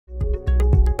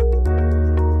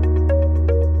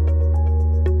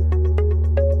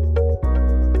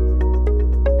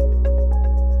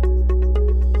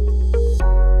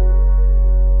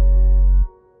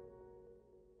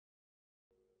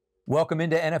Welcome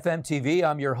into NFM TV.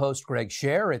 I'm your host, Greg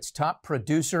Scher. It's Top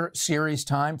Producer Series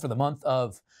time for the month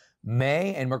of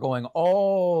May, and we're going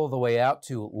all the way out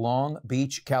to Long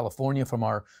Beach, California from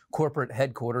our corporate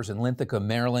headquarters in Linthicum,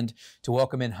 Maryland, to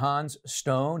welcome in Hans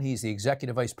Stone. He's the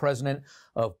Executive Vice President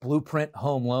of BluPrint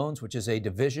Home Loans, which is a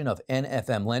division of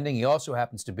NFM Lending. He also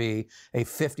happens to be a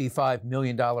 $55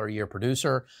 million a year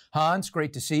producer. Hans,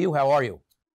 great to see you. How are you?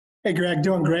 Hey, Greg,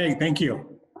 doing great. Thank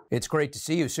you. It's great to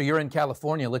see you. So you're in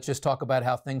California. Let's just talk about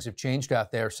how things have changed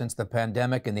out there since the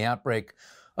pandemic and the outbreak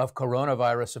of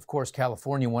coronavirus. Of course,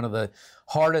 California, one of the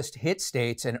hardest hit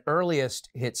states and earliest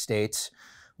hit states.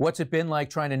 What's it been like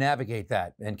trying to navigate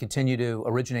that and continue to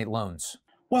originate loans?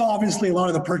 Well, obviously, a lot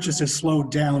of the purchases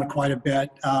slowed down quite a bit.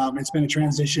 It's been a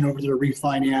transition over to the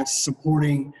refinance,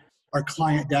 supporting our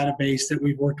client database that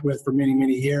we've worked with for many,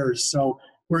 many years. So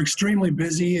we're extremely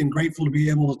busy and grateful to be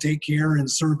able to take care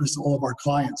and service all of our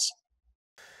clients.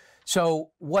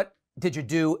 So what did you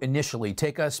do initially?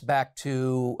 Take us back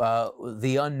to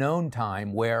the unknown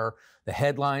time where the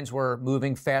headlines were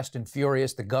moving fast and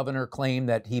furious. The governor claimed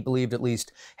that he believed at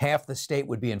least half the state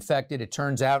would be infected. It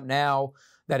turns out now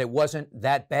that it wasn't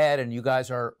that bad, and you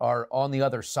guys are on the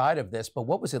other side of this. But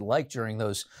what was it like during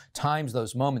those times,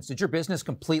 those moments? Did your business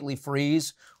completely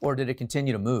freeze, or did it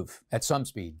continue to move at some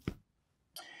speed?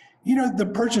 You know, the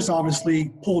purchase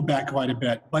obviously pulled back quite a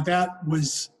bit, but that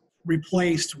was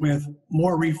replaced with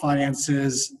more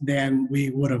refinances than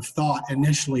we would have thought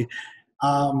initially.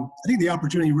 I think the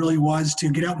opportunity really was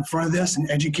to get out in front of this and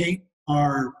educate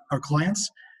our clients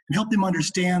and help them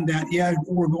understand that, yeah,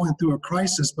 we're going through a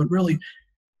crisis, but really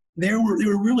they were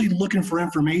really looking for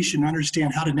information to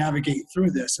understand how to navigate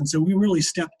through this. And so we really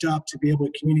stepped up to be able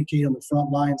to communicate on the front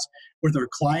lines with our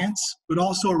clients, but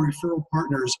also our referral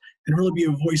partners, and really be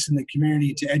a voice in the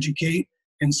community to educate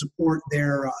and support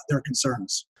their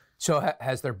concerns. So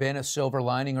has there been a silver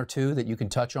lining or two that you can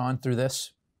touch on through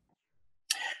this?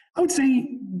 I would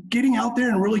say getting out there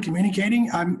and really communicating.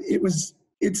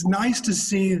 It's nice to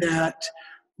see that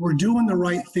we're doing the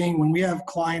right thing when we have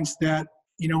clients that,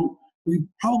 you know, we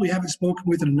probably haven't spoken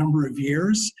with in a number of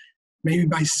years, maybe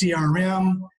by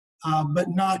CRM, but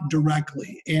not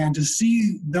directly. And to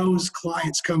see those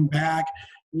clients come back,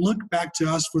 look back to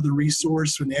us for the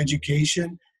resource and the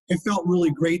education, it felt really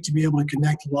great to be able to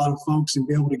connect a lot of folks and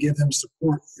be able to give them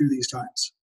support through these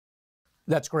times.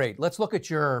 That's great. Let's look at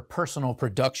your personal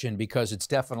production, because it's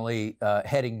definitely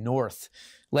heading north.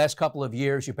 Last couple of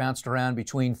years, you bounced around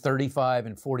between 35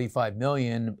 and 45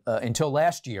 million until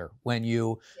last year, when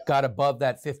you got above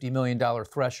that $50 million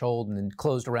threshold and then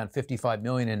closed around 55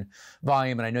 million in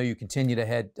volume. And I know you continue to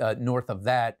head north of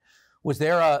that. Was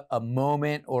there a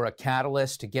moment or a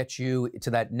catalyst to get you to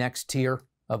that next tier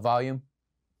of volume?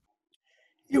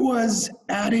 It was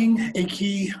adding a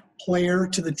key player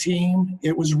to the team.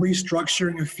 It was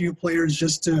restructuring a few players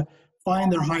just to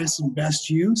find their highest and best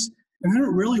use. And then it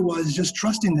really was just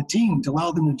trusting the team to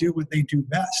allow them to do what they do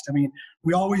best. I mean,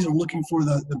 we always are looking for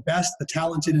the best, the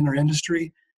talented in our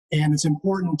industry. And it's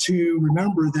important to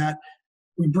remember that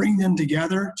we bring them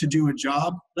together to do a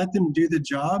job, let them do the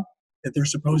job that they're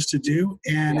supposed to do.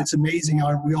 And It's amazing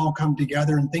how we all come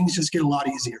together and things just get a lot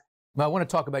easier. Well, I want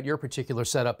to talk about your particular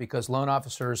setup, because loan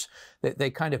officers, they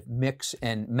kind of mix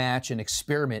and match and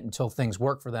experiment until things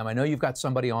work for them. I know you've got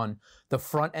somebody on the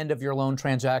front end of your loan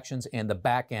transactions and the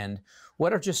back end.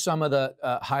 What are just some of the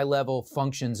high-level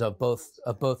functions of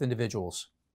both individuals?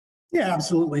 Yeah,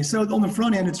 absolutely. So on the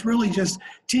front end, it's really just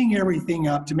teeing everything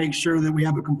up to make sure that we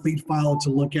have a complete file to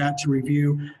look at, to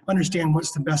review, understand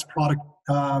what's the best product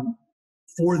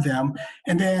for them.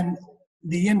 And then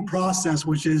the end process,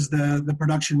 which is the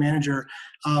production manager,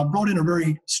 brought in a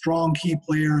very strong key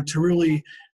player to really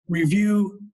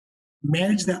review,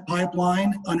 manage that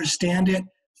pipeline, understand it,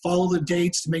 follow the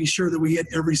dates to make sure that we hit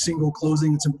every single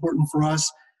closing. It's important for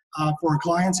us, for our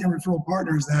clients and referral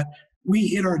partners, that we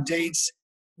hit our dates.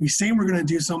 We say we're going to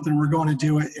do something, we're going to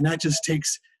do it, and that just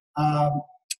takes time.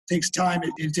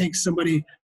 It takes somebody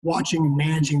watching and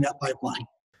managing that pipeline.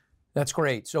 That's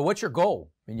great. So what's your goal?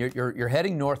 I mean, you're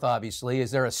heading north, obviously. Is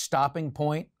there a stopping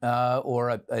point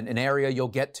or an area you'll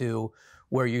get to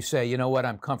where you say, you know what,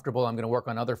 I'm comfortable, I'm going to work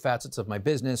on other facets of my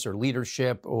business or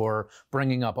leadership or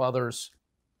bringing up others?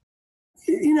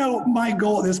 You know, my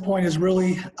goal at this point is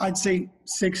really, I'd say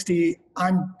 60.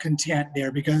 I'm content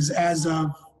there, because as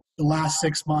of the last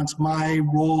 6 months, my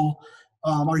role,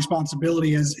 my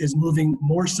responsibility is moving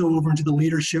more so over into the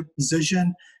leadership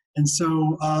position. And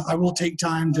so I will take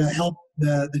time to help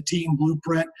the team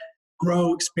BluPrint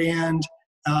grow, expand,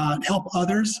 help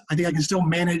others. I think I can still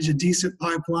manage a decent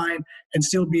pipeline and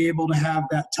still be able to have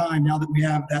that time. Now that we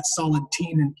have that solid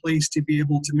team in place to be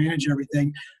able to manage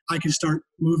everything, I can start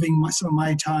moving some of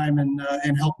my time and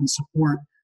help and support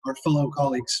our fellow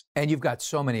colleagues. And you've got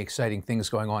so many exciting things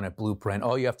going on at BluPrint.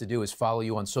 All you have to do is follow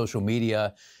you on social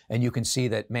media, and you can see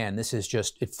that, man, this is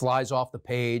just, it flies off the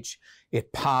page,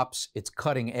 it pops, it's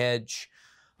cutting edge.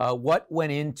 What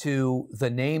went into the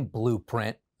name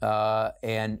BluPrint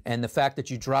and the fact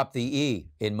that you dropped the E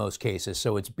in most cases,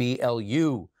 so it's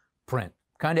BLU print,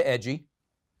 kind of edgy.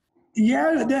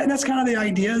 Yeah, that's kind of the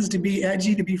idea, is to be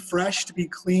edgy, to be fresh, to be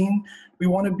clean. We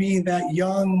want to be that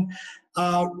young,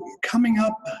 coming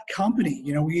up company.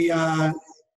 You know,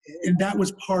 and that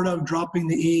was part of dropping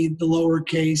the E, the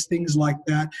lowercase, things like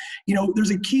that. You know,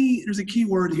 there's a key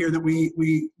word here that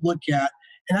we look at,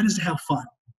 and that is to have fun.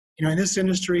 You know, in this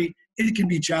industry, it can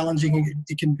be challenging.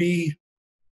 It can be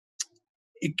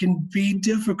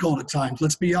difficult at times,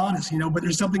 let's be honest, you know, but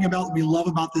there's something about we love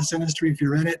about this industry if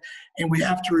you're in it, and we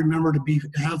have to remember to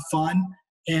have fun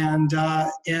and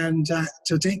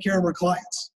to take care of our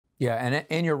clients. Yeah, and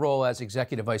in your role as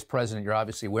Executive Vice President, you're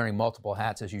obviously wearing multiple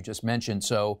hats, as you just mentioned.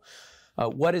 So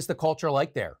what is the culture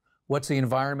like there? What's the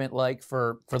environment like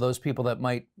for those people that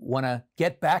might want to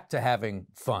get back to having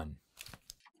fun?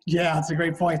 Yeah, that's a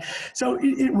great point. So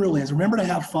it really is. Remember to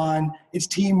have fun. It's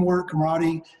teamwork,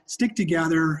 camaraderie. Stick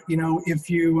together. You know,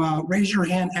 if you raise your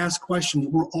hand, ask questions.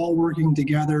 We're all working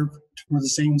together for the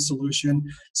same solution.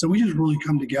 So we just really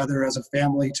come together as a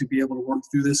family to be able to work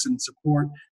through this and support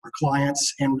our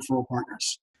clients and referral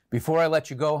partners. Before I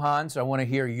let you go, Hans, I want to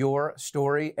hear your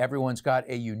story. Everyone's got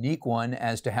a unique one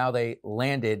as to how they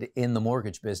landed in the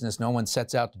mortgage business. No one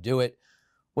sets out to do it.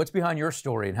 What's behind your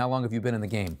story, and how long have you been in the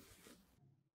game?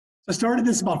 I started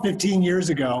this about 15 years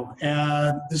ago.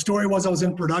 The story was I was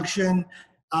in production,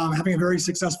 having a very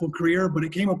successful career, but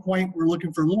it came a point where we're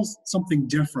looking for a little something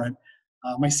different.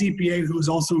 My CPA, who was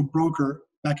also a broker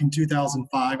back in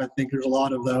 2005, I think there's a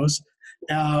lot of those,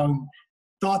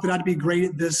 thought that I'd be great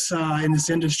at this in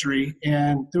this industry.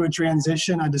 And through a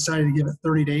transition, I decided to give it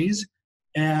 30 days.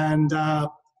 And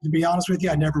to be honest with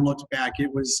you, I never looked back.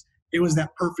 It was that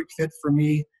perfect fit for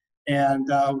me, and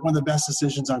one of the best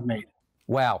decisions I've made.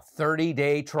 Wow,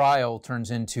 30-day trial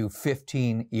turns into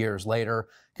 15 years later.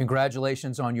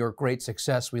 Congratulations on your great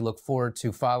success. We look forward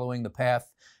to following the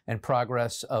path and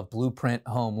progress of BluPrint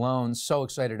Home Loans. So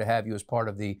excited to have you as part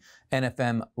of the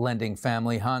NFM lending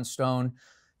family. Hans Stone,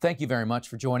 thank you very much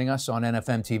for joining us on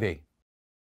NFM TV.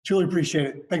 Truly appreciate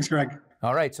it. Thanks, Greg.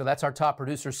 All right, so that's our top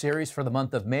producer series for the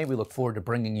month of May. We look forward to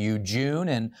bringing you June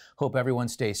and hope everyone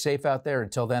stays safe out there.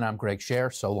 Until then, I'm Greg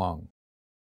Scher. So long.